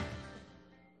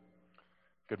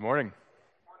Good morning.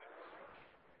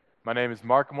 My name is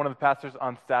Mark. I'm one of the pastors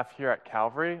on staff here at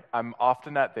Calvary. I'm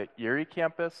often at the Erie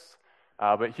campus,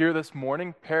 but here this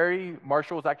morning, Perry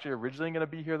Marshall was actually originally going to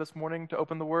be here this morning to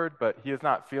open the word, but he is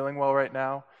not feeling well right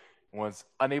now and was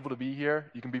unable to be here.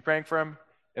 You can be praying for him.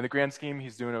 In the grand scheme,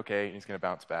 he's doing okay and he's going to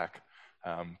bounce back,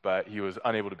 but he was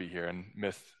unable to be here and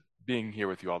missed being here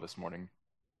with you all this morning.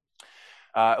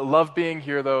 Love being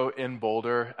here though in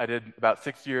Boulder. I did about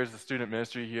 6 years of student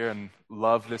ministry here and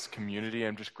love this community.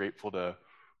 I'm just grateful to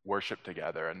worship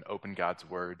together and open God's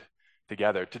word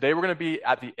together. Today we're going to be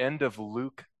at the end of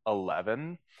Luke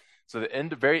 11. So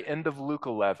very end of Luke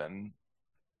 11.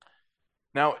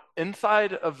 Now,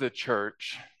 inside of the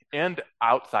church and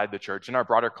outside the church in our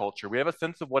broader culture, we have a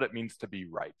sense of what it means to be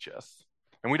righteous.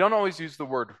 And we don't always use the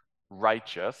word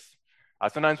righteous.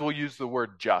 Sometimes we'll use the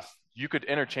word just. You could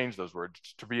interchange those words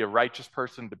to be a righteous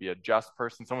person, to be a just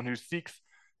person, someone who seeks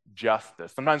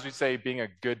justice. Sometimes we say being a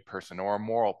good person or a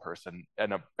moral person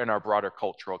in our broader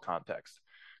cultural context.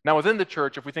 Now, within the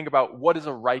church, if we think about what is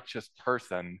a righteous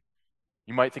person,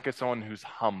 you might think of someone who's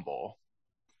humble,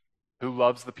 who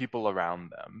loves the people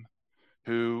around them,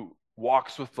 who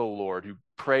walks with the Lord, who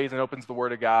prays and opens the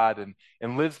word of God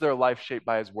and lives their life shaped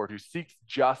by his word, who seeks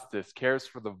justice, cares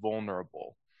for the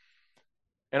vulnerable.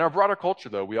 In our broader culture,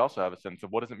 though, we also have a sense of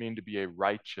what does it mean to be a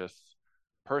righteous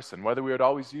person, whether we would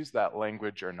always use that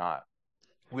language or not.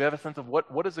 We have a sense of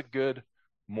what is a good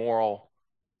moral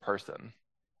person.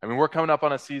 I mean, we're coming up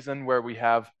on a season where we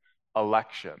have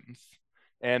elections,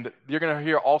 and you're going to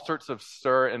hear all sorts of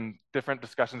stir and different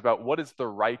discussions about what is the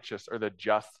righteous or the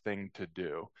just thing to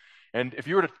do. And if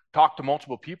you were to talk to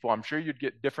multiple people, I'm sure you'd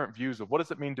get different views of what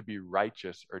does it mean to be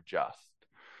righteous or just.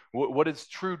 What does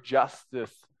true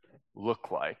justice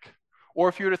look like? Or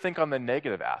if you were to think on the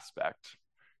negative aspect,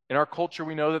 in our culture,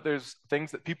 we know that there's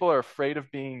things that people are afraid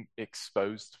of being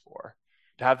exposed for,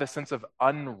 to have this sense of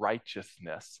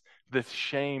unrighteousness, this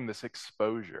shame, this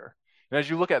exposure. And as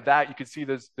you look at that, you can see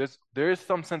there is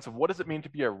some sense of what does it mean to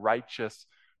be a righteous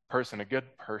person, a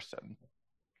good person.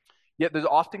 Yet there's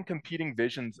often competing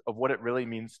visions of what it really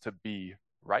means to be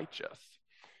righteous.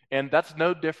 And that's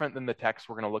no different than the text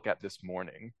we're going to look at this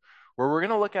morning, where we're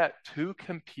going to look at two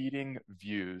competing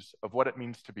views of what it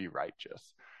means to be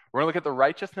righteous. We're going to look at the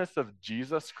righteousness of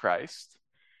Jesus Christ,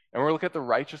 and we're going to look at the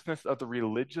righteousness of the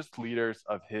religious leaders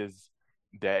of his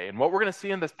day. And what we're going to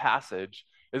see in this passage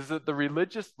is that the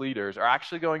religious leaders are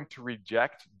actually going to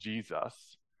reject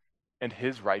Jesus and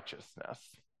his righteousness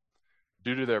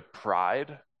due to their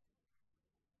pride,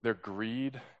 their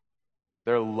greed,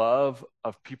 their love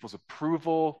of people's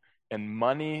approval and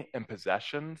money and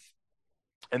possessions,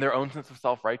 and their own sense of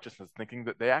self-righteousness, thinking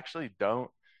that they actually don't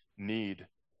need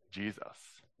Jesus.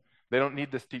 They don't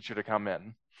need this teacher to come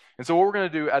in. And so what we're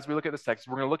going to do as we look at this text,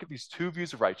 we're going to look at these two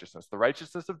views of righteousness, the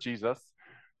righteousness of Jesus,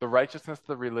 the righteousness of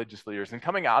the religious leaders. And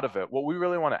coming out of it, what we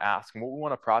really want to ask and what we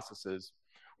want to process is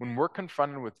when we're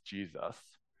confronted with Jesus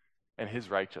and his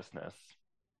righteousness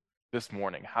this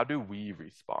morning, how do we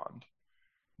respond?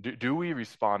 Do we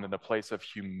respond in a place of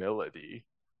humility,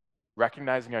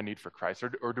 recognizing our need for Christ,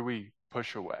 or do we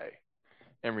push away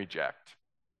and reject?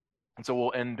 And so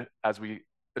we'll end as we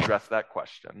address that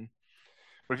question.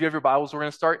 But if you have your Bibles, we're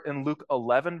going to start in Luke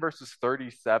 11, verses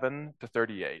 37 to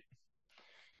 38.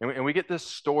 And we get this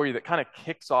story that kind of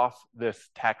kicks off this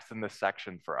text in this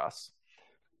section for us.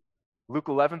 Luke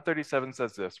 11:37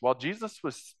 says this: While Jesus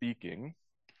was speaking,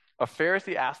 a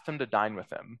Pharisee asked him to dine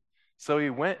with him. So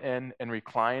he went in and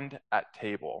reclined at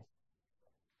table.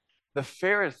 The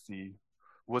Pharisee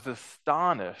was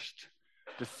astonished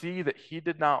to see that he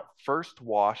did not first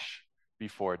wash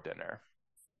before dinner.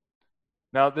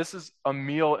 Now, this is a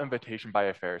meal invitation by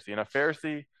a Pharisee, and a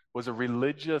Pharisee was a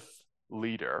religious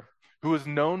leader who was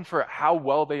known for how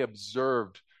well they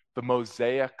observed the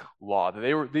Mosaic law.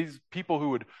 They were these people who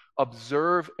would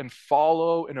observe and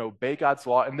follow and obey God's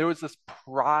law, and there was this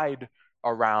pride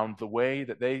around the way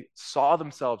that they saw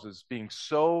themselves as being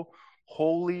so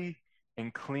holy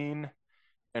and clean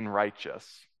and righteous.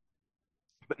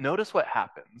 But notice what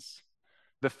happens.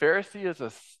 The Pharisee is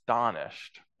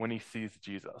astonished when he sees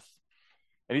Jesus.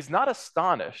 And he's not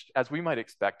astonished, as we might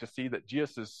expect, to see that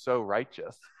Jesus is so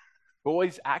righteous. But what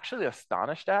he's actually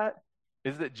astonished at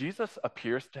is that Jesus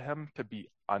appears to him to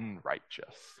be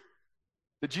unrighteous.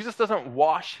 That Jesus doesn't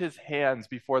wash his hands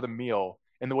before the meal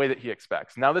in the way that he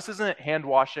expects. Now, this isn't hand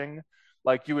washing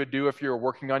like you would do if you were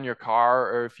working on your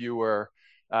car or if you were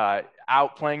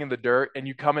out playing in the dirt and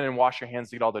you come in and wash your hands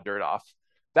to get all the dirt off.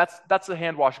 That's the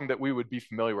hand washing that we would be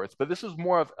familiar with. But this is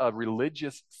more of a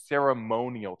religious,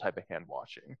 ceremonial type of hand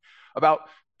washing, about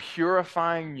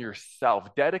purifying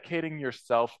yourself, dedicating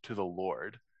yourself to the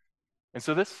Lord. And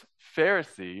so this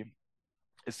Pharisee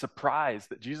is surprised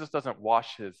that Jesus doesn't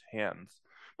wash his hands.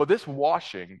 But this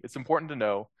washing, it's important to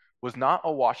know, was not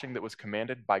a washing that was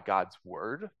commanded by God's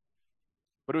word,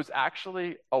 but it was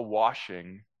actually a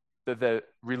washing that the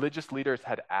religious leaders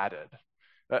had added,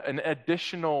 an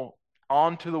additional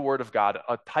onto the word of God,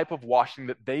 a type of washing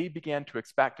that they began to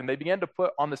expect. And they began to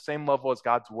put on the same level as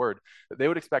God's word, that they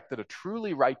would expect that a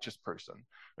truly righteous person,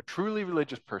 a truly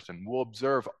religious person will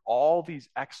observe all these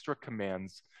extra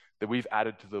commands that we've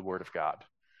added to the word of God.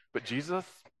 But Jesus,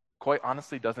 quite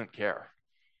honestly, doesn't care.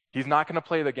 He's not going to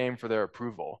play the game for their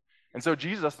approval. And so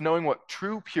Jesus, knowing what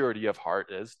true purity of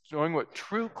heart is, knowing what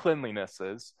true cleanliness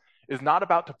is not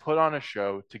about to put on a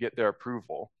show to get their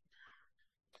approval.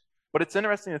 But it's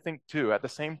interesting to think, too, at the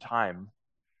same time,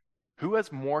 who has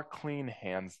more clean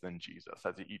hands than Jesus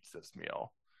as he eats this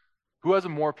meal? Who has a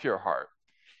more pure heart?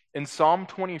 In Psalm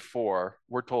 24,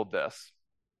 we're told this.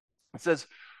 It says,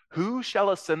 "Who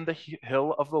shall ascend the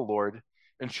hill of the Lord,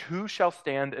 and who shall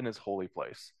stand in his holy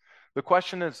place?" The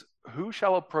question is, who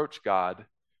shall approach God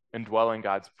and dwell in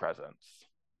God's presence?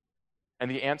 And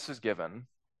the answer is given,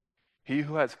 he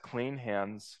who has clean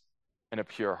hands and a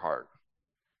pure heart,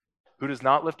 who does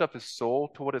not lift up his soul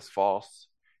to what is false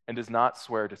and does not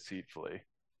swear deceitfully.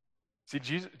 See,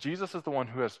 Jesus is the one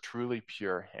who has truly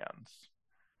pure hands,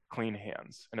 clean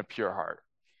hands, and a pure heart.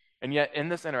 And yet in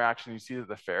this interaction, you see that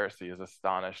the Pharisee is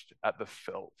astonished at the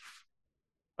filth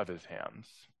of his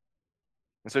hands.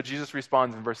 And so Jesus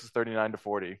responds in verses 39 to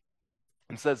 40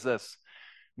 and says this,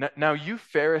 "Now you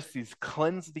Pharisees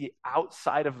cleanse the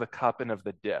outside of the cup and of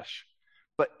the dish,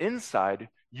 but inside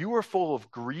you are full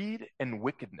of greed and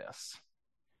wickedness.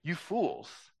 You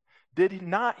fools, did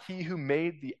not he who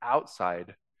made the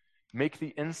outside make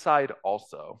the inside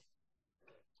also?"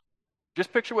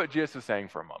 Just picture what Jesus is saying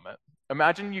for a moment.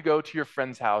 Imagine you go to your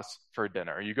friend's house for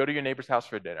dinner, you go to your neighbor's house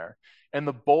for dinner, and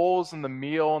the bowls and the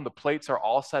meal and the plates are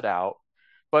all set out,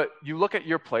 but you look at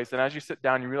your place, and as you sit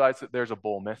down, you realize that there's a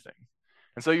bowl missing.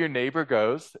 And so your neighbor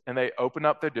goes, and they open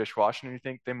up their dishwasher, and you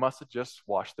think they must have just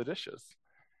washed the dishes.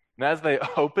 And as they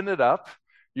open it up,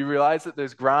 you realize that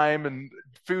there's grime and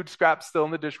food scraps still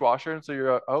in the dishwasher, and so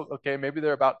you're, oh, okay, maybe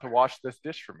they're about to wash this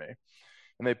dish for me.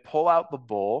 And they pull out the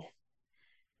bowl,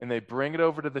 and they bring it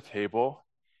over to the table,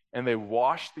 and they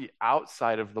wash the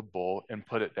outside of the bowl and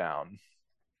put it down.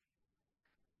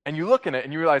 And you look in it,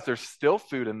 and you realize there's still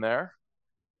food in there,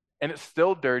 and it's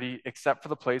still dirty, except for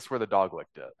the place where the dog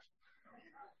licked it.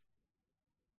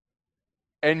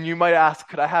 And you might ask,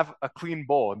 could I have a clean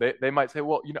bowl? And they might say,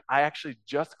 well, I actually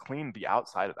just cleaned the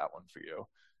outside of that one for you.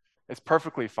 It's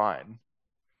perfectly fine.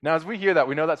 Now, as we hear that,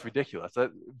 we know that's ridiculous.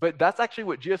 But that's actually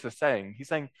what Jesus is saying. He's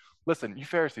saying, listen, you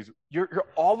Pharisees, you're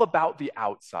all about the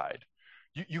outside.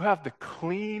 You have the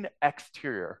clean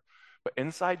exterior, but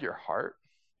inside your heart,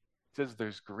 it says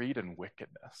there's greed and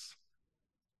wickedness.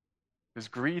 There's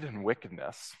greed and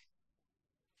wickedness.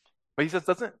 But he says,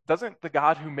 doesn't the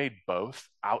God who made both,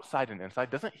 outside and inside,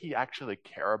 doesn't he actually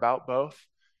care about both?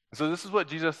 And so this is what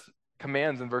Jesus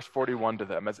commands in verse 41 to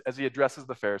them as he addresses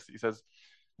the Pharisees. He says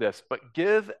this, "But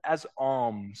give as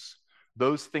alms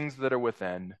those things that are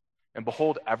within, and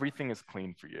behold, everything is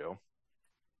clean for you."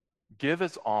 Give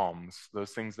as alms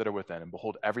those things that are within, and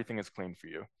behold, everything is clean for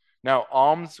you. Now,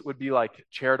 alms would be like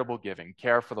charitable giving,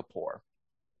 care for the poor.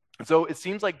 And so it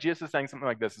seems like Jesus is saying something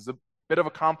like this. It's a bit of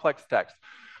a complex text,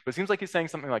 but it seems like he's saying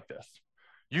something like this.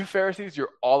 You Pharisees,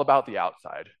 you're all about the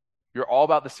outside. You're all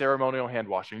about the ceremonial hand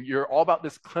washing. You're all about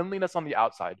this cleanliness on the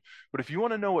outside. But if you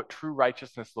want to know what true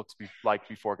righteousness looks like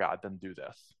before God, then do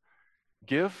this.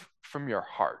 Give from your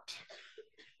heart.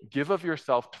 Give of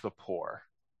yourself to the poor.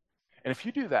 And if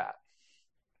you do that,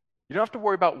 you don't have to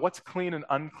worry about what's clean and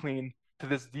unclean to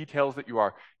the details that you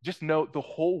are. Just know the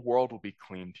whole world will be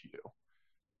clean to you.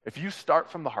 If you start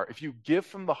from the heart, if you give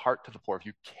from the heart to the poor, if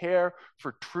you care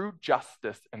for true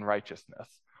justice and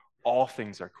righteousness, all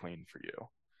things are clean for you.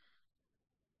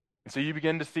 And so you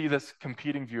begin to see this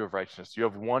competing view of righteousness. You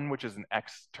have one which is an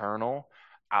external,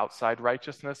 outside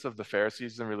righteousness of the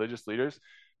Pharisees and religious leaders.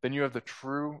 Then you have the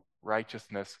true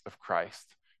righteousness of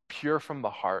Christ, pure from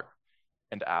the heart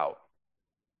and out.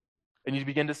 And you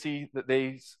begin to see that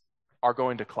these are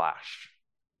going to clash.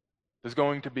 There's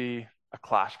going to be a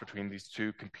clash between these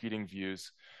two competing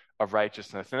views of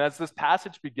righteousness. And as this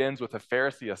passage begins with a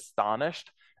Pharisee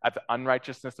astonished at the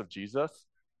unrighteousness of Jesus,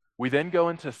 we then go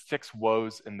into 6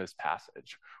 woes in this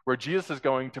passage, where Jesus is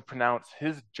going to pronounce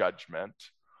his judgment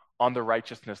on the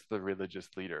righteousness of the religious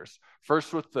leaders.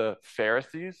 First with the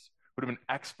Pharisees, who would have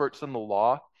been experts in the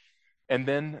law, and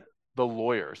then the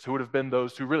lawyers, who would have been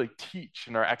those who really teach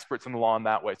and are experts in the law in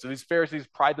that way. So these Pharisees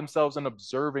pride themselves in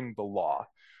observing the law,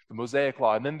 the Mosaic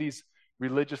law, and then these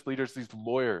religious leaders, these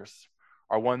lawyers,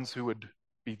 are ones who would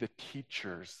be the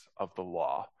teachers of the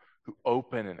law, who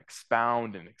open and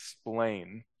expound and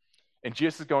explain. And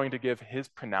Jesus is going to give his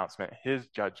pronouncement, his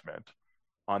judgment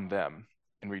on them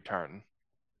in return.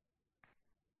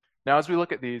 Now, as we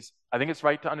look at these, I think it's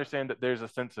right to understand that there's a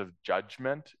sense of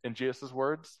judgment in Jesus'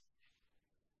 words,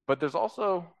 but there's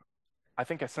also, I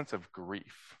think, a sense of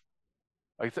grief,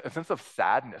 like a sense of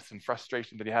sadness and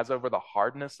frustration that he has over the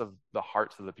hardness of the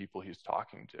hearts of the people he's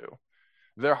talking to.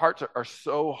 Their hearts are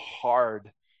so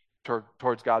hard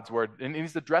towards God's word. And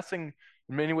he's addressing,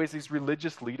 in many ways, these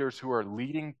religious leaders who are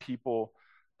leading people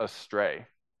astray.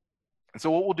 And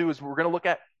so what we'll do is we're going to look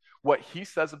at what he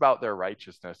says about their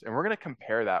righteousness, and we're going to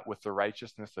compare that with the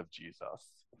righteousness of Jesus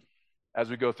as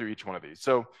we go through each one of these.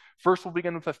 So first we'll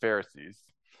begin with the Pharisees.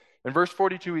 In verse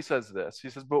 42, he says this. He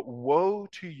says, "But woe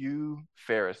to you,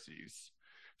 Pharisees,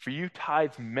 for you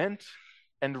tithe mint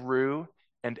and rue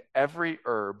and every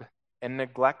herb and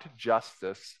neglect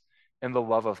justice and the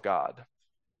love of God.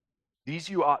 These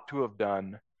you ought to have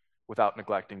done without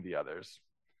neglecting the others."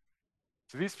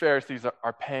 So these Pharisees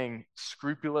are paying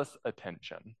scrupulous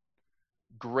attention,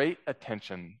 great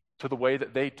attention to the way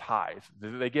that they tithe.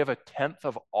 They give a tenth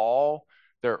of all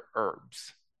their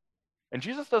herbs. And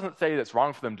Jesus doesn't say that it's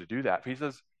wrong for them to do that. He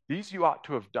says, these you ought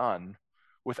to have done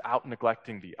without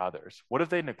neglecting the others. What have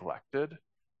they neglected?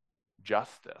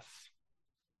 Justice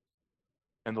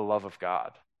and the love of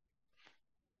God.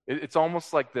 It's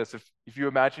almost like this. If you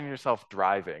imagine yourself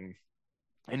driving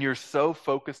and you're so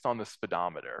focused on the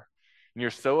speedometer and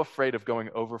you're so afraid of going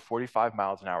over 45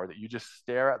 miles an hour that you just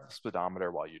stare at the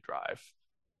speedometer while you drive,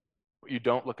 but you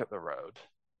don't look at the road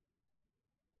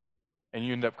and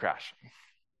you end up crashing.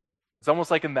 It's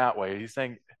almost like in that way. He's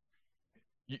saying,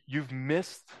 you've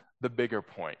missed the bigger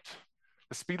point.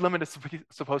 The speed limit is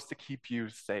supposed to keep you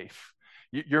safe.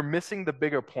 You're missing the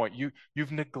bigger point.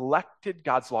 You've neglected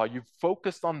God's law. You've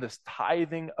focused on this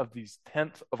tithing of these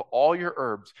tenths of all your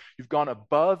herbs. You've gone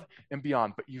above and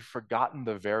beyond, but you've forgotten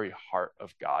the very heart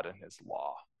of God and his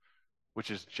law, which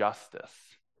is justice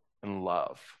and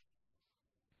love.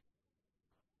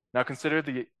 Now consider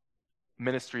the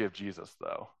ministry of Jesus,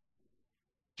 though.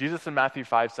 Jesus in Matthew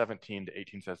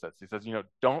 5:17-18 says this. He says,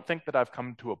 don't think that I've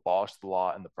come to abolish the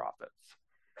law and the prophets.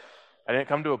 I didn't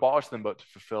come to abolish them, but to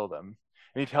fulfill them.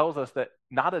 And he tells us that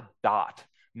not a dot,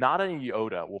 not an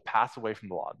iota will pass away from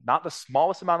the law. Not the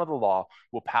smallest amount of the law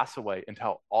will pass away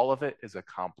until all of it is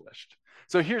accomplished.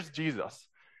 So here's Jesus.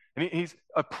 And he's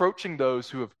approaching those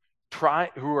who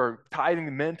are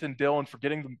tithing mint and dill and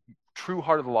forgetting the true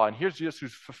heart of the law. And here's Jesus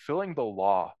who's fulfilling the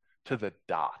law to the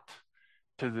dot,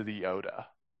 to the iota.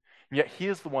 And yet he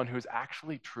is the one who is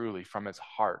actually truly from his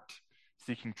heart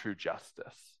seeking true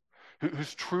justice,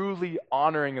 who's truly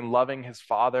honoring and loving his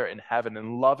Father in heaven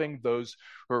and loving those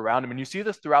who are around him. And you see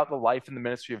this throughout the life and the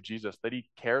ministry of Jesus, that he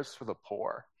cares for the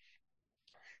poor,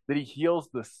 that he heals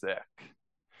the sick,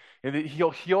 and that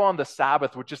he'll heal on the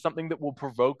Sabbath, which is something that will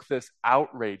provoke this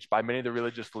outrage by many of the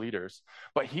religious leaders.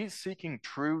 But he's seeking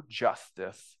true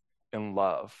justice and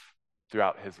love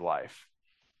throughout his life,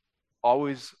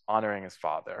 always honoring his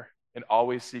Father and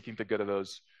always seeking the good of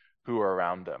those who are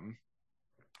around him.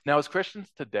 Now, as Christians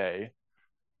today,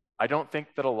 I don't think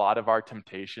that a lot of our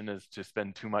temptation is to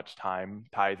spend too much time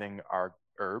tithing our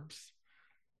herbs.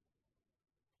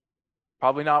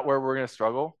 Probably not where we're going to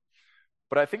struggle.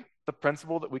 But I think the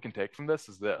principle that we can take from this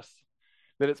is this,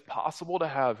 that it's possible to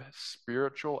have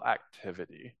spiritual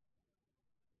activity,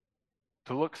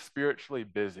 to look spiritually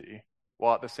busy,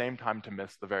 while at the same time to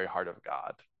miss the very heart of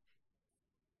God.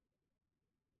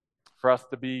 For us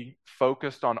to be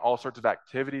focused on all sorts of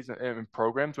activities and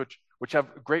programs, which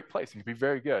have a great place and can be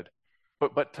very good,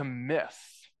 but to miss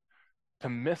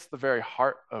the very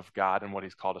heart of God and what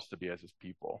he's called us to be as his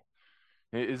people.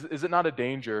 Is it not a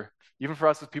danger, even for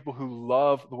us as people who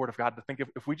love the Word of God, to think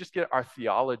if we just get our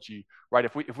theology right,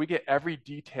 if we get every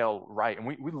detail right, and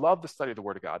we love the study of the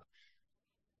Word of God,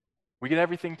 we get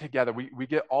everything together, we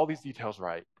get all these details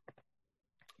right,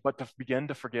 but to begin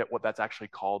to forget what that's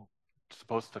actually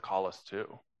supposed to call us to.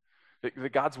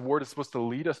 That God's word is supposed to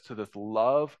lead us to this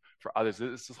love for others.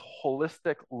 It's this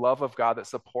holistic love of God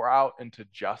that's to pour out into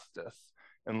justice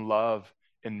and love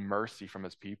and mercy from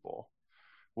his people.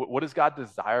 What does God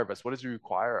desire of us? What does he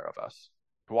require of us?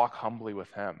 To walk humbly with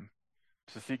him,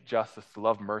 to seek justice, to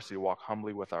love mercy, to walk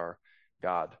humbly with our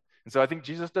God. And so I think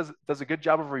Jesus does a good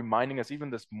job of reminding us even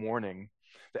this morning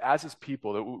that as his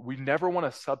people, that we never want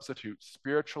to substitute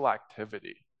spiritual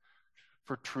activity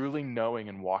for truly knowing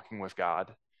and walking with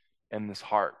God in this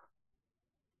heart.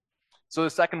 So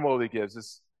the second woe he gives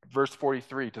is verse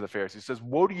 43 to the Pharisees. He says,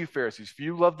 "Woe to you, Pharisees, for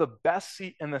you love the best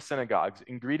seat in the synagogues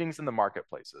and greetings in the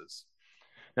marketplaces."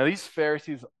 Now, these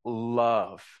Pharisees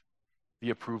love the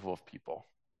approval of people.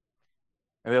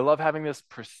 And they love having this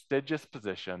prestigious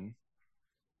position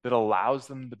that allows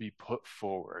them to be put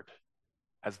forward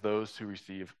as those who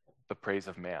receive the praise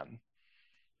of man.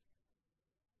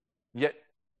 Yet,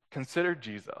 consider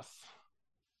Jesus.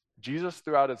 Jesus,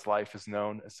 throughout his life, is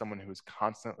known as someone who is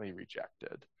constantly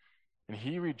rejected. And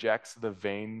he rejects the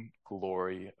vain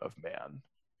glory of man.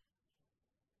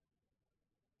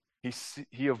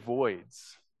 He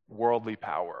avoids worldly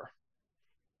power.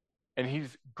 And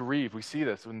he's grieved. We see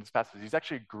this in this passage. He's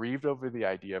actually grieved over the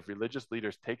idea of religious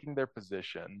leaders taking their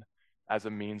position as a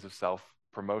means of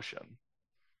self-promotion.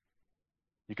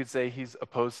 You could say he's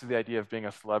opposed to the idea of being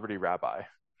a celebrity rabbi.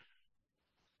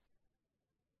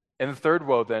 And the third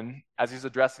woe, then, as he's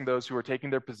addressing those who are taking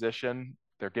their position,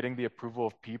 they're getting the approval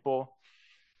of people,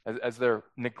 as they're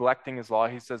neglecting his law,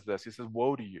 he says this. He says,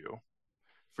 "Woe to you,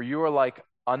 for you are like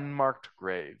unmarked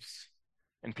graves,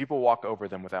 and people walk over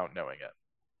them without knowing it."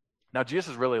 Now,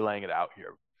 Jesus is really laying it out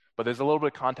here, but there's a little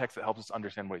bit of context that helps us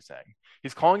understand what he's saying.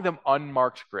 He's calling them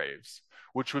unmarked graves,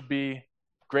 which would be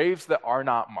graves that are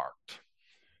not marked.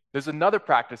 There's another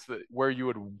practice where you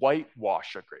would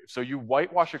whitewash a grave. So you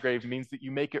whitewash a grave means that you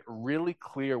make it really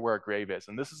clear where a grave is.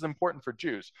 And this is important for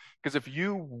Jews, because if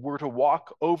you were to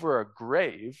walk over a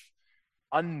grave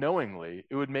unknowingly,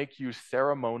 it would make you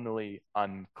ceremonially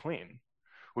unclean,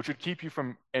 which would keep you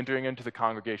from entering into the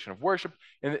congregation of worship.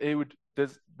 And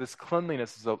this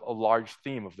cleanliness is a large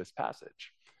theme of this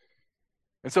passage.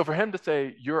 And so for him to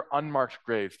say, "You're unmarked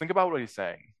graves," think about what he's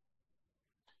saying.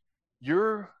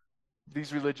 You're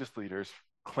these religious leaders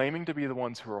claiming to be the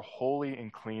ones who are holy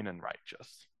and clean and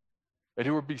righteous, and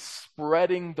who would be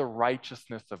spreading the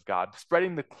righteousness of God,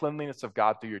 spreading the cleanliness of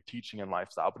God through your teaching and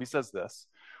lifestyle. But he says this: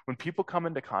 when people come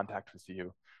into contact with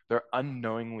you, they're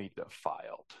unknowingly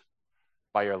defiled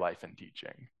by your life and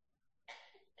teaching.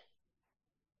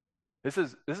 This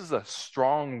is a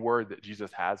strong word that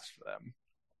Jesus has for them.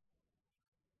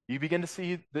 You begin to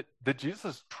see that Jesus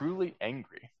is truly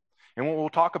angry. And we'll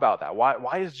talk about that.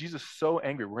 Why is Jesus so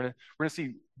angry? We're gonna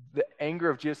see the anger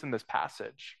of Jesus in this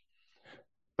passage.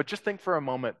 But just think for a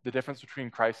moment the difference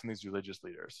between Christ and these religious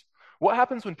leaders. What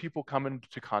happens when people come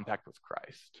into contact with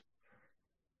Christ?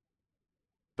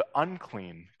 The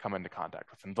unclean come into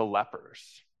contact with him. The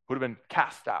lepers who would have been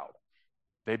cast out,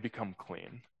 they become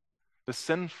clean. The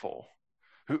sinful,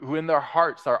 who in their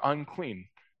hearts are unclean,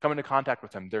 come into contact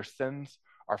with him. Their sins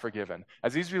are forgiven.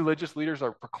 As these religious leaders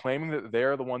are proclaiming that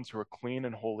they're the ones who are clean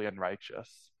and holy and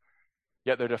righteous,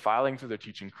 yet they're defiling through their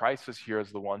teaching. Christ is here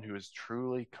as the one who has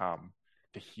truly come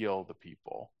to heal the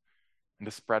people and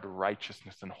to spread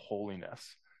righteousness and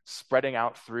holiness, spreading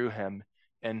out through him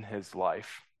in his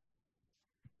life.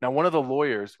 Now, one of the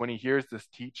lawyers, when he hears this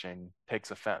teaching,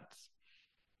 takes offense.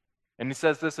 And he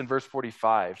says this in verse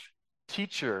 45,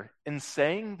 "Teacher, in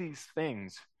saying these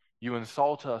things, you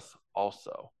insult us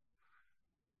also."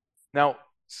 Now,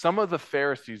 some of the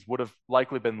Pharisees would have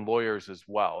likely been lawyers as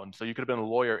well. And so you could have been a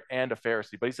lawyer and a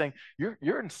Pharisee. But he's saying,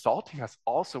 you're insulting us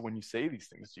also when you say these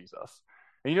things, Jesus.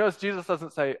 And you notice Jesus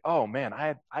doesn't say, "Oh man,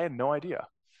 I had no idea.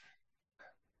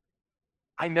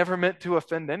 I never meant to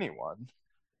offend anyone."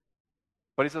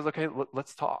 But he says, "Okay,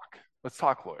 let's talk. Let's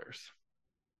talk, lawyers.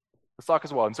 Let's talk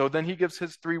as well." And so then he gives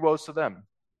his three woes to them.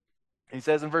 He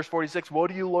says in verse 46, "Woe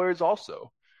to you, lawyers,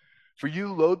 also, for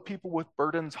you load people with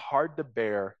burdens hard to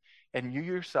bear, and you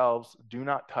yourselves do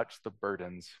not touch the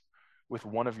burdens with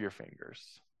one of your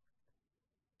fingers."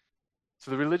 So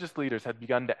the religious leaders had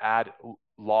begun to add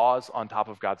laws on top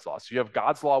of God's law. So you have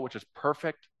God's law, which is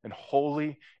perfect and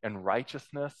holy and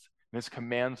righteousness, and his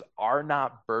commands are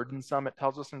not burdensome, it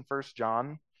tells us in 1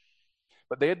 John.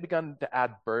 But they had begun to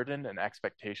add burden and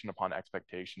expectation upon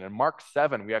expectation. In Mark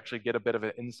 7, we actually get a bit of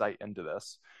an insight into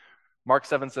this. Mark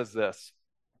 7 says this: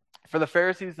 "For the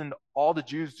Pharisees and all the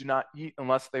Jews do not eat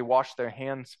unless they wash their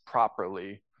hands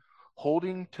properly,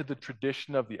 holding to the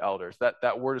tradition of the elders."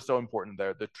 That word is so important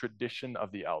there, the tradition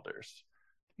of the elders.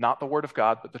 Not the word of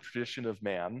God, but the tradition of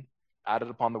man added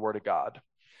upon the word of God.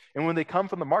 "And when they come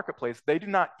from the marketplace, they do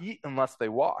not eat unless they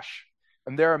wash.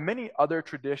 And there are many other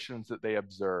traditions that they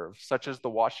observe, such as the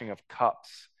washing of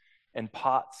cups and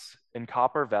pots and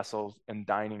copper vessels and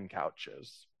dining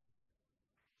couches."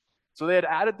 So they had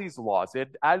added these laws, they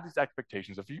had added these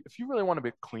expectations. If you really want to be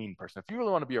a clean person, if you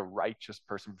really want to be a righteous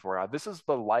person before God, this is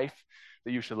the life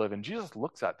that you should live in. Jesus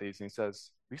looks at these and he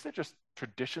says, these are just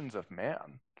traditions of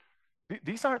man.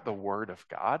 These aren't the word of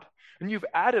God. And you've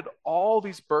added all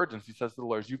these burdens, he says to the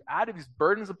lawyers. You've added these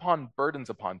burdens upon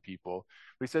people.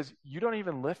 But he says, you don't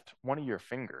even lift one of your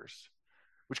fingers,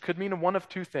 which could mean one of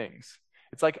two things.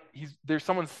 It's like there's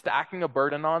someone stacking a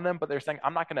burden on them, but they're saying,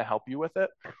 I'm not going to help you with it.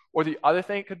 Or the other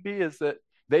thing it could be is that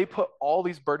they put all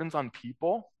these burdens on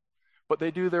people, but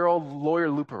they do their old lawyer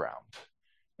loop around.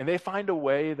 And they find a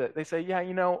way that they say, yeah,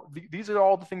 these are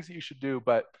all the things that you should do.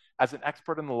 But as an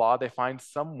expert in the law, they find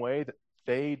some way that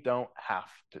they don't have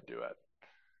to do it.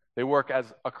 They work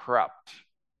as a corrupt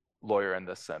lawyer in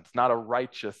this sense, not a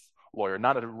righteous lawyer,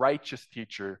 not a righteous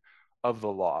teacher of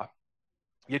the law.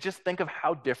 You just think of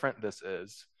how different this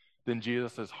is than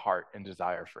Jesus' heart and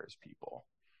desire for his people.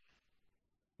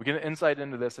 We get an insight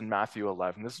into this in Matthew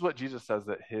 11. This is what Jesus says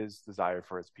that his desire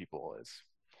for his people is.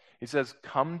 He says,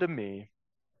 come to me,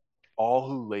 all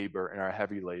who labor and are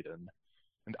heavy laden,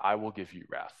 and I will give you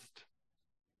rest.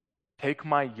 Take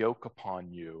my yoke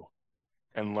upon you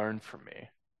and learn from me,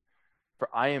 for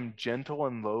I am gentle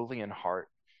and lowly in heart,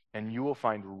 and you will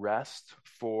find rest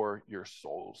for your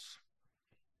souls.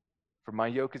 For my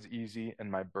yoke is easy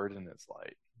and my burden is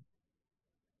light.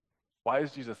 Why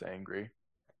is Jesus angry?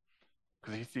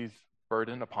 Because he sees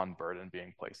burden upon burden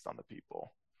being placed on the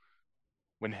people.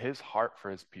 When his heart for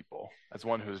his people, as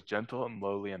one who is gentle and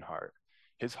lowly in heart,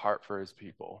 his heart for his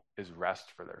people is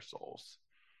rest for their souls.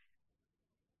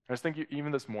 I just think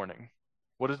even this morning,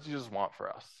 what does Jesus want for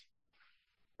us?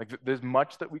 Like, there's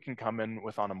much that we can come in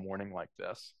with on a morning like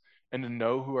this, and to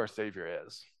know who our Savior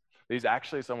is. He's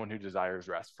actually someone who desires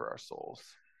rest for our souls.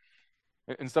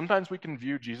 And sometimes we can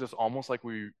view Jesus almost like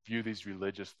we view these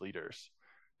religious leaders.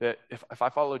 That if I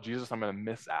follow Jesus, I'm going to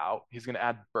miss out. He's going to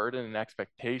add burden and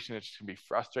expectation. It's going to be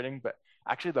frustrating. But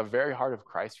actually, the very heart of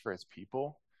Christ for his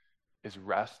people is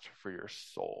rest for your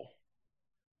soul.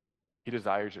 He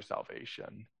desires your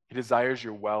salvation. He desires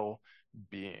your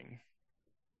well-being.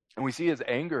 And we see his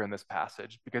anger in this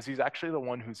passage because he's actually the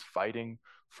one who's fighting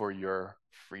for your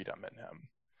freedom in him.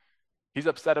 He's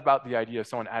upset about the idea of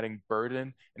someone adding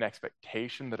burden and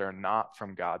expectation that are not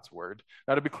from God's word.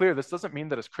 Now, to be clear, this doesn't mean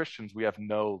that as Christians we have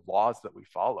no laws that we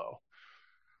follow.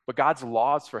 But God's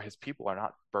laws for his people are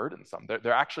not burdensome.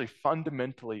 They're actually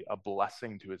fundamentally a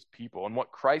blessing to his people. And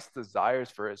what Christ desires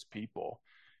for his people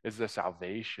is their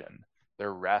salvation,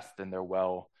 their rest, and their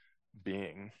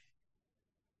well-being.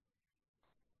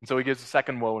 And so he gives a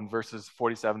second woe in verses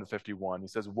 47 to 51. He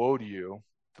says, woe to you,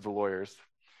 to the lawyers,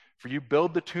 for you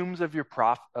build the tombs of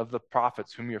the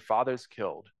prophets whom your fathers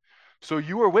killed. So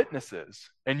you are witnesses,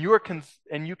 and you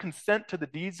consent to the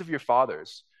deeds of your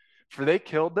fathers, for they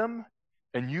killed them,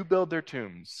 and you build their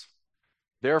tombs.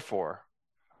 Therefore,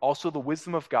 also the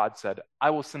wisdom of God said,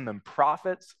 I will send them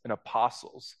prophets and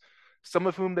apostles, some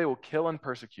of whom they will kill and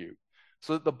persecute,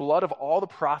 so that the blood of all the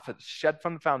prophets shed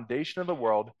from the foundation of the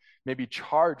world may be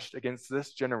charged against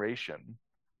this generation,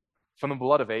 from the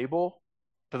blood of Abel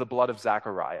to the blood of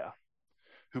Zechariah,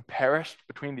 who perished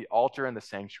between the altar and the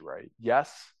sanctuary.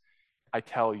 Yes, I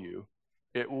tell you,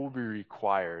 it will be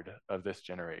required of this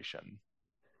generation.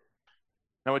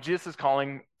 Now, what Jesus is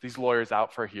calling these lawyers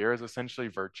out for here is essentially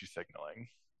virtue signaling.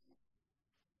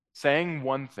 Saying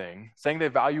one thing, saying they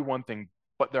value one thing,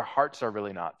 but their hearts are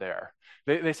really not there.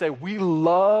 They say, we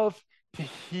love to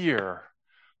hear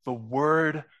the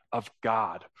word of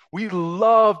God. We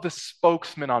love the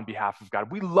spokesman on behalf of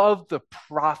God. We love the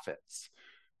prophets,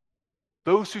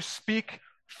 those who speak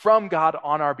from God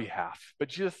on our behalf. But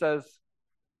Jesus says,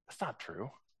 that's not true.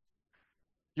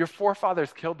 Your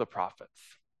forefathers killed the prophets.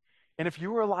 And if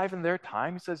you were alive in their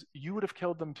time, he says, you would have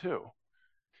killed them too.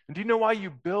 And do you know why you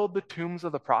build the tombs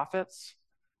of the prophets?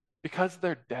 Because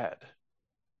they're dead.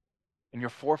 And your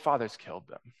forefathers killed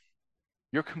them.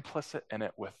 You're complicit in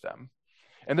it with them.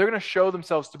 And they're going to show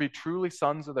themselves to be truly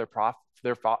sons of their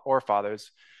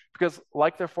fathers, because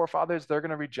like their forefathers, they're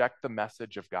going to reject the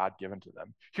message of God given to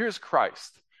them. Here's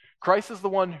Christ. Christ is the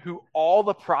one who all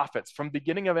the prophets from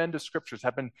beginning of end of scriptures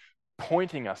have been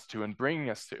pointing us to and bringing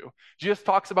us to. Jesus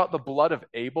talks about the blood of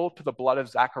Abel to the blood of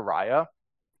Zechariah,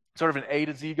 sort of an A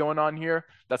to Z going on here.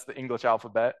 That's the English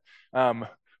alphabet. But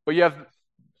you have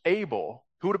Abel,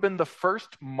 who would have been the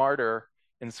first martyr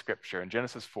in Scripture in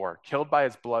Genesis 4, killed by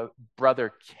his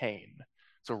brother Cain.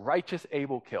 So righteous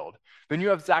Abel killed. Then you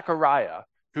have Zechariah,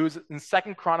 who's in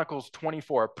 2 Chronicles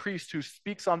 24, a priest who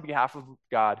speaks on behalf of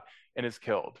God and is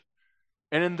killed.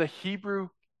 And in the Hebrew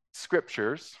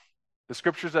Scriptures, the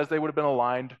Scriptures as they would have been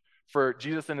aligned for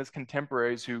Jesus and his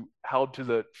contemporaries who held to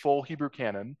the full Hebrew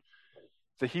canon,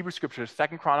 the Hebrew Scriptures,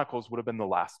 2 Chronicles would have been the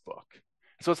last book.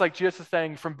 So it's like Jesus is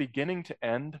saying, from beginning to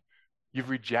end,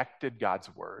 you've rejected God's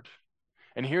word.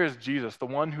 And here is Jesus, the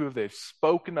one who they've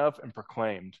spoken of and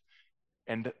proclaimed,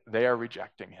 and they are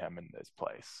rejecting him in this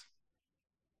place.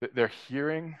 They're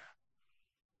hearing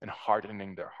and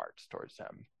hardening their hearts towards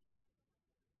him.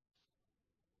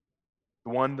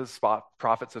 The one the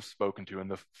prophets have spoken to in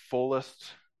the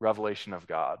fullest revelation of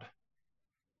God.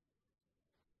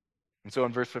 And so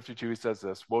in verse 52, he says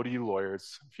this, "Woe to you,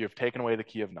 lawyers, if you have taken away the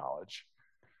key of knowledge.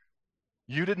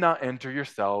 You did not enter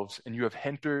yourselves, and you have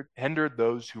hindered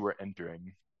those who were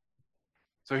entering."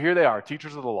 So here they are,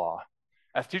 teachers of the law.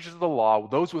 As teachers of the law,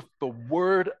 those with the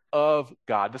word of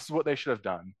God, this is what they should have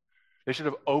done. They should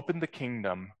have opened the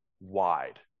kingdom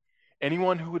wide.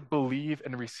 Anyone who would believe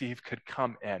and receive could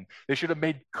come in. They should have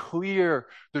made clear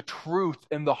the truth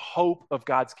and the hope of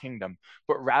God's kingdom.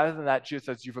 But rather than that, Jesus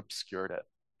says, you've obscured it.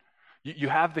 You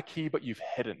have the key, but you've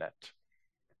hidden it.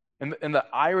 And the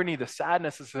irony, the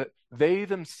sadness is that they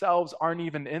themselves aren't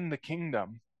even in the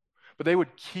kingdom, but they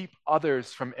would keep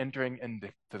others from entering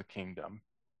into the kingdom.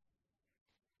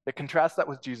 It contrasts that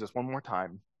with Jesus one more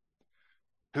time.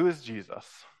 Who is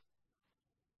Jesus?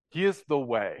 He is the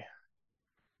way.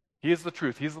 He is the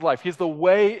truth. He's the life. He's the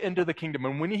way into the kingdom.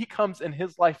 And when he comes in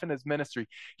his life and his ministry,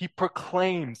 he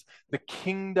proclaims the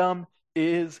kingdom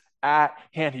is at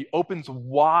hand. He opens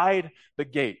wide the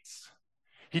gates.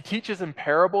 He teaches in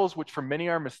parables, which for many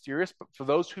are mysterious, but for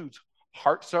those whose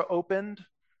hearts are opened,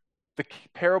 the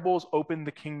parables open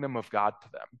the kingdom of God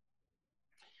to them.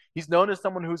 He's known as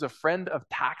someone who's a friend of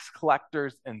tax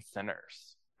collectors and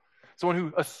sinners, someone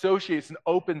who associates and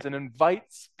opens and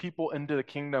invites people into the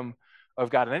kingdom of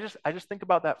God. And I just think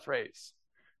about that phrase,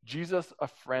 Jesus, a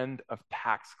friend of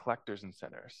tax collectors and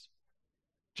sinners.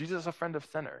 Jesus, a friend of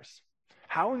sinners.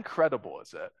 How incredible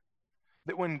is it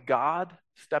that when God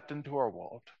stepped into our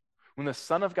world, when the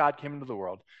Son of God came into the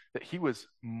world, that he was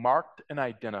marked and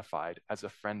identified as a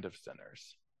friend of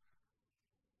sinners?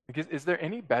 Because is there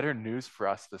any better news for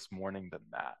us this morning than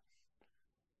that?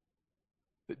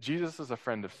 That Jesus is a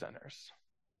friend of sinners,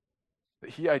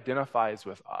 that he identifies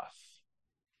with us.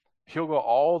 He'll go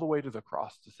all the way to the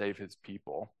cross to save his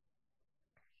people.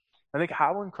 I think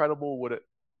how incredible would it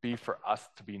be for us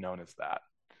to be known as that?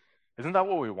 Isn't that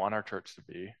what we want our church to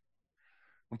be?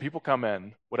 When people come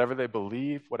in, whatever they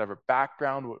believe, whatever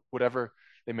background, whatever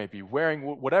they may be wearing,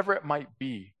 whatever it might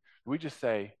be, we just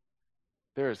say,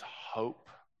 there is hope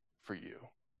for you.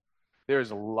 There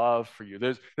is love for you.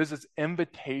 There's this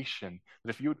invitation that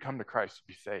if you would come to Christ,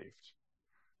 you'd be saved.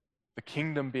 The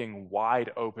kingdom being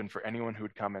wide open for anyone who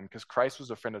would come in, because Christ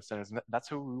was a friend of sinners, and that's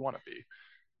who we want to be.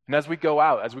 And as we go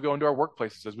out, as we go into our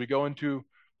workplaces, as we go into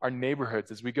our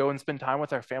neighborhoods, as we go and spend time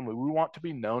with our family, we want to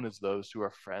be known as those who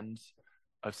are friends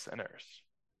of sinners,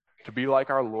 to be like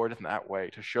our Lord in that way,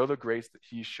 to show the grace that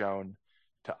he's shown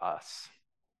to us.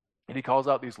 And he calls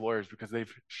out these lawyers because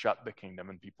they've shut the kingdom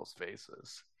in people's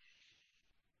faces.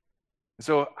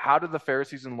 So how did the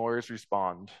Pharisees and lawyers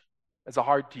respond? It's a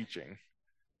hard teaching.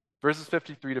 Verses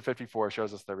 53 to 54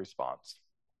 shows us their response.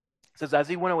 It says, as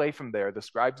he went away from there, the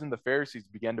scribes and the Pharisees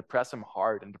began to press him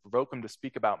hard and to provoke him to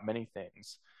speak about many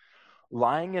things,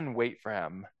 lying in wait for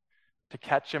him to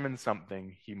catch him in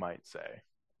something he might say.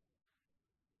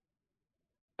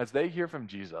 As they hear from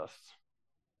Jesus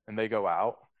and they go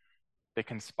out, they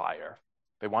conspire.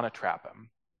 They want to trap him.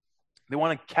 They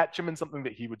want to catch him in something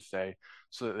that he would say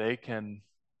so that they can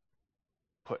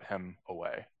put him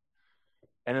away.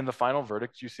 And in the final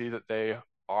verdict, you see that they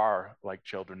are like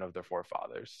children of their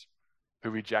forefathers who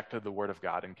rejected the word of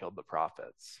God and killed the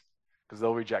prophets, because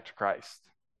they'll reject Christ.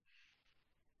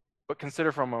 But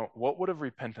consider for a moment, what would have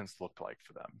repentance looked like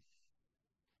for them?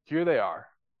 Here they are.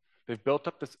 They've built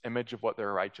up this image of what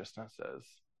their righteousness is.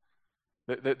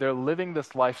 They're living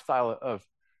this lifestyle of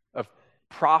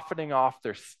profiting off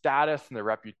their status and their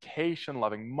reputation,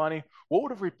 loving money. What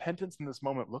would have repentance in this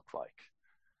moment looked like?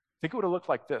 I think it would have looked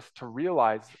like this, to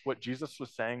realize what Jesus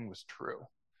was saying was true,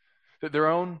 that their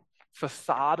own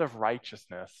facade of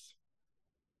righteousness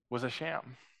was a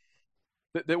sham,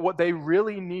 that what they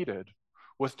really needed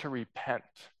was to repent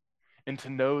and to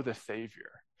know the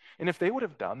Savior. And if they would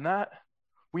have done that,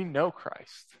 we know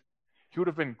Christ. He would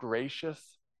have been gracious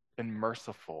and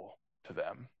merciful to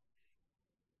them.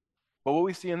 But what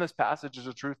we see in this passage is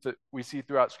a truth that we see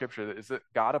throughout Scripture, is that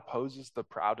God opposes the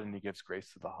proud and he gives grace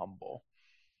to the humble.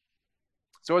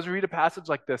 So as we read a passage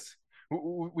like this,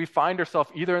 we find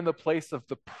ourselves either in the place of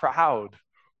the proud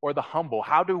or the humble.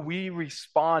 How do we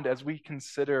respond as we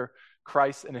consider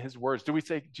Christ and his words? Do we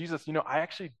say, Jesus, I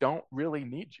actually don't really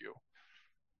need you.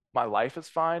 My life is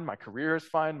fine. My career is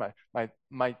fine.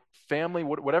 My family,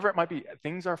 whatever it might be,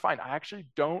 things are fine. I actually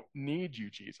don't need you,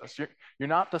 Jesus. You're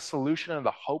not the solution and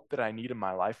the hope that I need in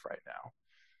my life right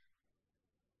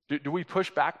now. Do we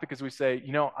push back because we say,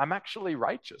 I'm actually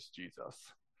righteous, Jesus?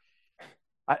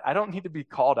 I don't need to be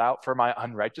called out for my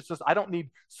unrighteousness. I don't need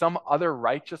some other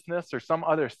righteousness or some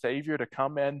other savior to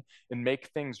come in and make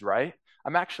things right.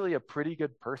 I'm actually a pretty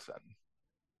good person.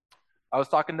 I was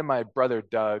talking to my brother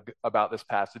Doug about this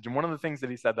passage, and one of the things that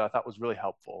he said that I thought was really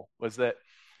helpful was that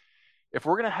if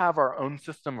we're going to have our own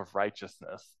system of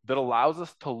righteousness that allows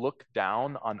us to look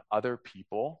down on other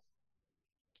people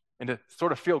and to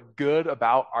sort of feel good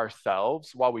about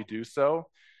ourselves while we do so,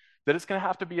 that it's going to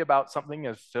have to be about something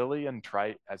as silly and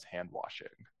trite as hand washing.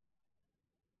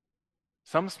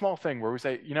 Some small thing where we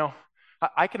say,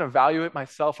 I can evaluate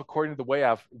myself according to the way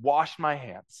I've washed my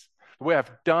hands, the way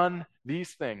I've done these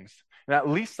things. And at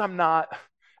least I'm not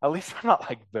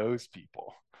like those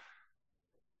people.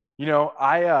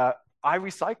 I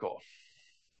recycle.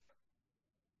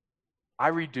 I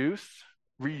reduce,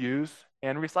 reuse,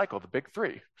 and recycle, the big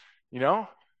three. I'm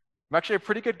actually a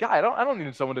pretty good guy. I don't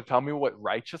need someone to tell me what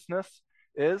righteousness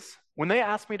is. When they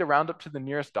asked me to round up to the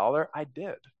nearest dollar, I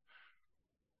did.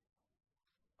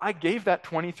 I gave that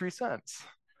 23 cents.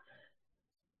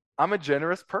 I'm a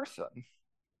generous person.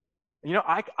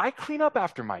 I clean up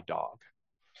after my dog.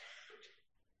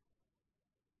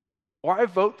 Or I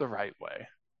vote the right way.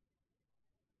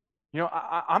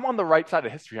 I'm on the right side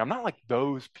of history. I'm not like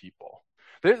those people.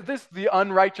 There's the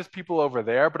unrighteous people over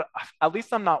there, but at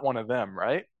least I'm not one of them,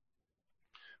 right?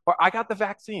 Or I got the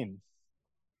vaccine.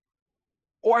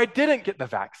 Or I didn't get the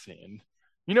vaccine.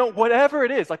 Whatever it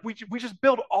is, like we just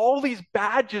build all these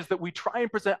badges that we try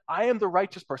and present. I am the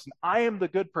righteous person. I am the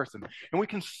good person. And we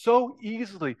can so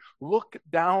easily look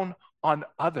down on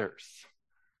others.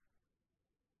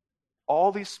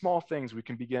 All these small things we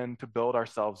can begin to build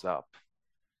ourselves up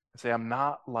and say, I'm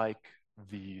not like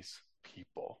these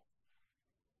people.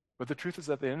 But the truth is,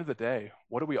 at the end of the day,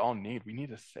 what do we all need? We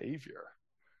need a savior.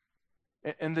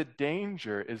 And the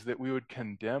danger is that we would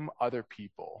condemn other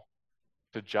people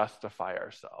to justify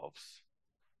ourselves.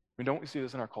 I mean, don't we see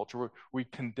this in our culture? We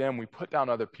condemn, we put down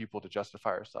other people to justify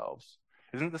ourselves.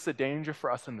 Isn't this a danger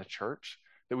for us in the church?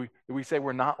 That we say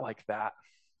we're not like that.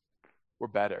 We're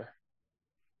better.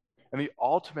 And the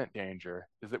ultimate danger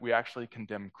is that we actually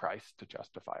condemn Christ to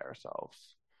justify ourselves,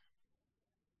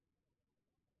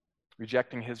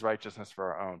 rejecting his righteousness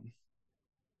for our own.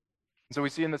 And so we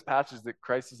see in this passage that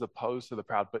Christ is opposed to the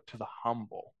proud, but to the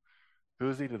humble. Who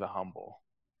is he to the humble?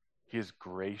 He is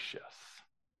gracious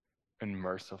and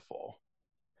merciful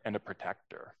and a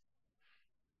protector.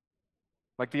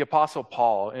 Like the Apostle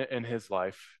Paul in his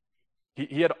life,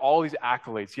 he had all these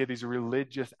accolades. He had these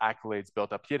religious accolades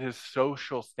built up. He had his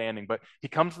social standing, but he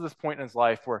comes to this point in his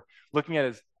life where looking at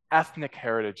his ethnic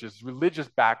heritage, his religious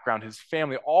background, his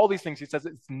family, all these things, he says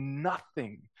it's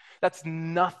nothing. That's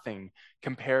nothing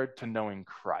compared to knowing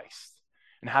Christ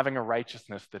and having a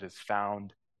righteousness that is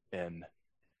found in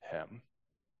him.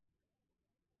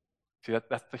 See,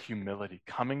 that's the humility,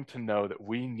 coming to know that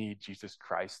we need Jesus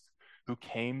Christ, who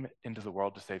came into the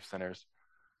world to save sinners,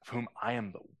 of whom I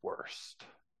am the worst,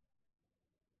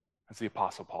 as the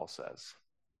Apostle Paul says.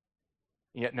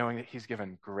 Yet knowing that he's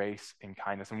given grace and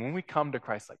kindness. And when we come to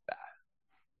Christ like that,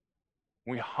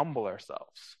 when we humble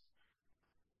ourselves,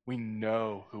 we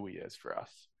know who he is for us.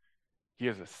 He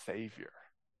is a savior.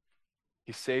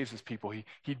 He saves his people.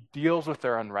 He deals with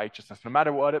their unrighteousness, no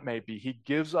matter what it may be. He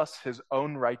gives us his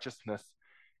own righteousness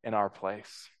in our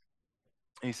place.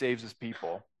 He saves his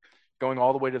people, going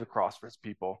all the way to the cross for his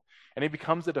people. And he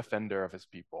becomes a defender of his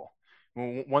people.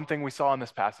 One thing we saw in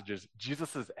this passage is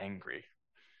Jesus is angry.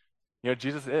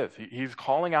 Jesus is. He's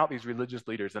calling out these religious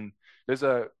leaders. And there's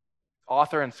a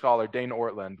author and scholar, Dane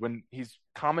Ortland, when he's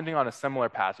commenting on a similar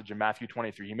passage in Matthew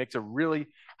 23, he makes a really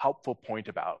helpful point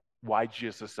about why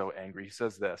Jesus is so angry. He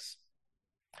says this,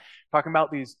 talking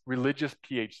about these religious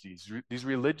PhDs, these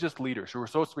religious leaders who are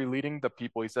supposed to be leading the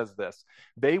people. He says this,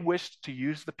 they wished to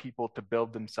use the people to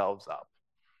build themselves up.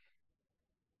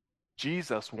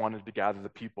 Jesus wanted to gather the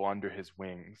people under his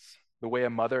wings, the way a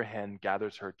mother hen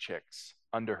gathers her chicks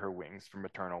under her wings for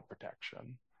maternal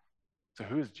protection. So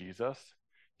who is Jesus?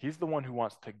 He's the one who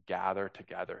wants to gather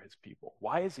together his people.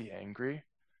 Why is he angry?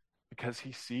 Because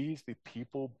he sees the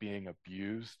people being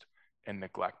abused and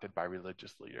neglected by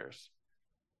religious leaders.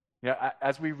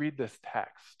 As we read this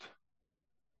text,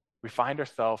 we find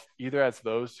ourselves either as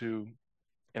those who,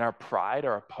 in our pride,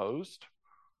 are opposed,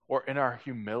 or in our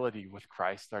humility with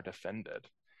Christ are defended.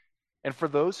 And for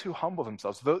those who humble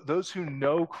themselves, those who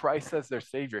know Christ as their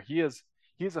Savior, he is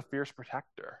a fierce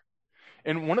protector.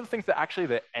 And one of the things that actually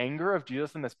the anger of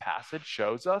Jesus in this passage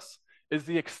shows us is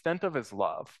the extent of his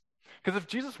love. Because if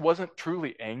Jesus wasn't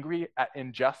truly angry at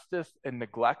injustice and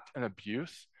neglect and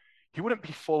abuse, he wouldn't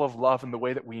be full of love in the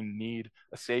way that we need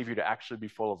a Savior to actually be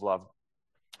full of love.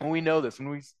 And we know this,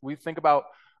 and we think about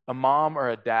a mom or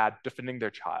a dad defending their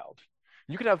child.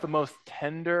 You can have the most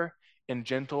tender and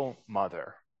gentle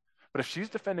mother, but if she's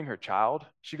defending her child,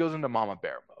 she goes into mama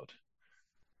bear mode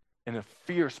and a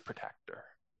fierce protector.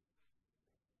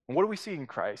 And what do we see in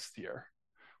Christ here?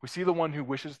 We see the one who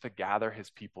wishes to gather his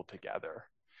people together.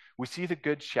 We see the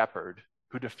good shepherd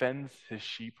who defends his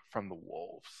sheep from the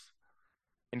wolves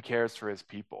and cares for his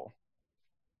people.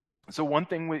 So one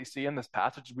thing we see in this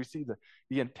passage, we see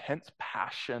the intense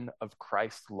passion of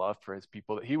Christ's love for his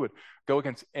people, that he would go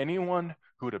against anyone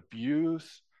who would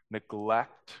abuse,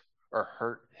 neglect, or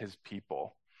hurt his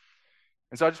people.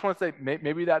 And so I just want to say,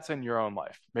 maybe that's in your own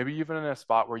life. Maybe you've been in a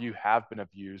spot where you have been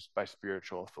abused by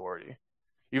spiritual authority.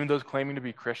 Even those claiming to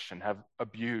be Christian have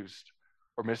abused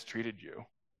or mistreated you.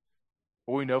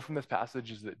 What we know from this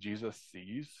passage is that Jesus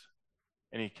sees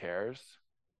and he cares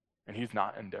and he's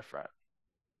not indifferent.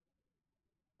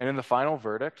 And in the final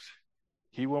verdict,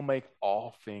 he will make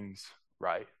all things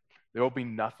right. There will be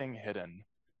nothing hidden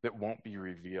that won't be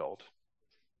revealed.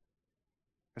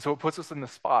 And so it puts us in the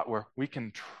spot where we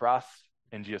can trust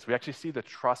in Jesus. We actually see the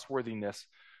trustworthiness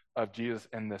of Jesus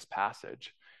in this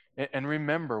passage. And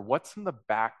remember, what's in the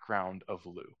background of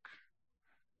Luke?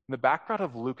 In the background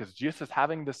of Luke is Jesus is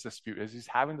having this dispute, as he's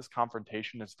having this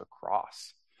confrontation, is the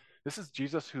cross. This is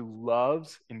Jesus who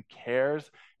loves and cares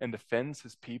and defends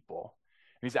his people.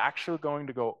 And he's actually going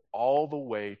to go all the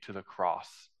way to the cross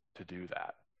to do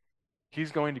that.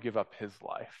 He's going to give up his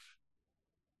life.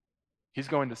 He's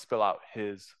going to spill out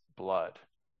his blood.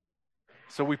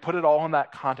 So we put it all in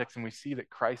that context and we see that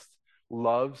Christ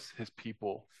loves his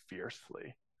people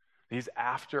fiercely. He's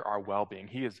after our well-being.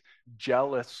 He is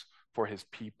jealous for his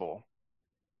people.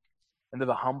 And to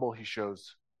the humble, he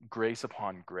shows grace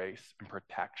upon grace and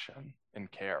protection and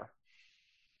care.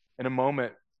 In a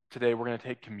moment today, we're going to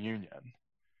take communion.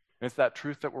 And it's that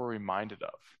truth that we're reminded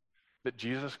of, that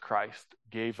Jesus Christ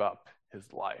gave up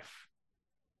his life.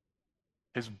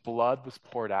 His blood was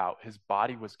poured out. His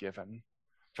body was given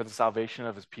for the salvation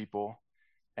of his people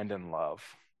and in love.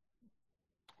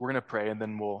 We're going to pray and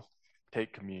then we'll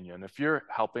take communion. If you're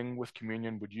helping with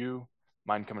communion, would you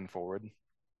mind coming forward?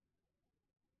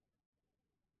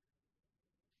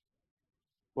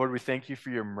 Lord, we thank you for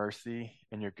your mercy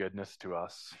and your goodness to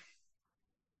us.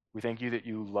 We thank you that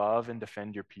you love and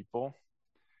defend your people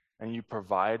and you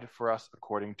provide for us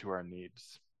according to our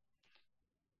needs.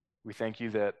 We thank you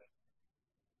that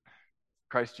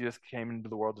Christ Jesus came into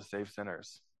the world to save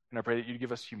sinners. And I pray that you'd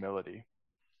give us humility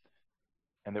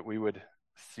and that we would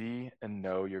see and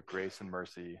know your grace and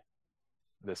mercy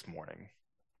this morning.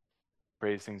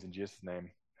 Pray these things in Jesus'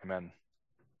 name. Amen.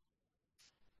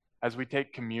 As we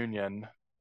take communion,